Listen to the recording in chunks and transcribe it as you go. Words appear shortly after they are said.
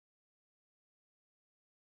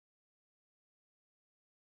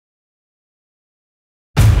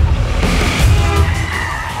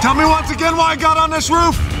Tell me once again why I got on this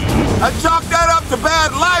roof. I chalked that up to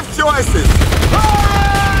bad life choices.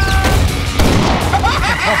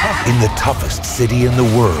 In the toughest city in the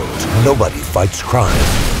world, nobody fights crime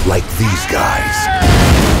like these guys.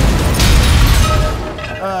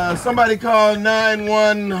 Somebody call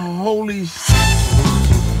 911. Holy sh**.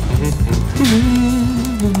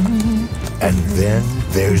 And then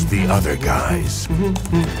there's the other guys.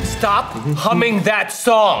 Stop humming that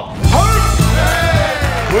song.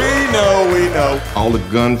 We know. All the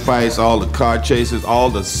gunfights, all the car chases, all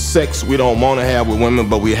the sex we don't want to have with women,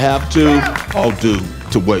 but we have to, all due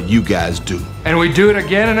to what you guys do. And we do it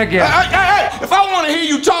again and again. Hey! If I want to hear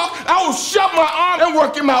you talk, I will shove my arm and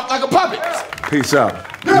work your mouth like a puppet. Peace out.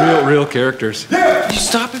 Real characters. You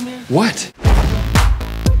stop it, man? What?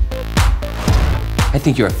 I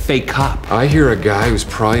think you're a fake cop. I hear a guy who's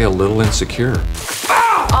probably a little insecure.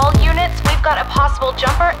 All units, we've got a possible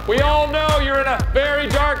jumper. We all know you're in a very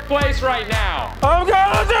dark place right now. I'm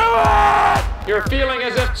gonna do it! You're feeling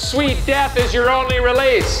as if sweet death is your only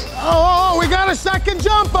release. Oh, we got a second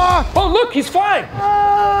jumper. Oh, look, he's fine.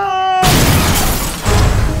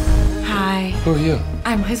 Hi. Who are you?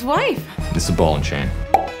 I'm his wife. It's a ball and chain.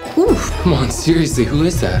 Oof. Come on, seriously, who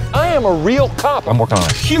is that? I am a real cop. I'm working on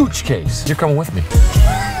a huge case. You're coming with me.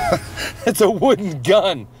 It's a wooden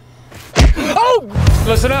gun. Oh!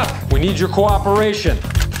 Listen up. We need your cooperation.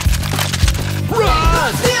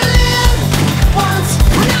 Run!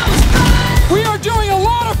 We are doing a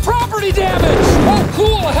lot of property damage. Oh,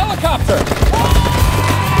 cool, a helicopter.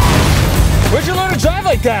 Where'd you learn to drive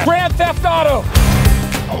like that? Grand Theft Auto.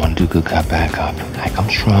 I want to do good cop, bad cop. I come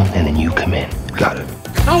strong, and then you come in. Got it.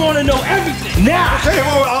 I want to know everything now. Okay,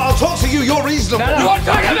 well, I'll talk to you. You're reasonable. You want to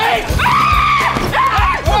talk to me?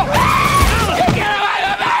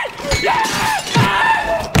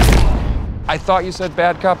 I thought you said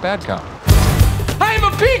bad cop, bad cop. I am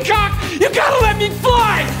a peacock! You gotta let me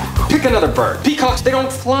fly! Pick another bird. Peacocks, they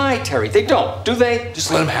don't fly, Terry. They don't, do they?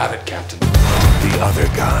 Just let them have it, Captain. The other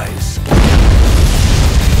guys.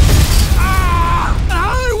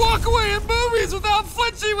 How do they walk away in movies without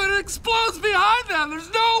flinching when it explodes behind them?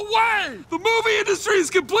 There's no way! The movie industry is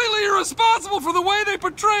completely irresponsible for the way they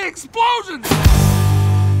portray explosions!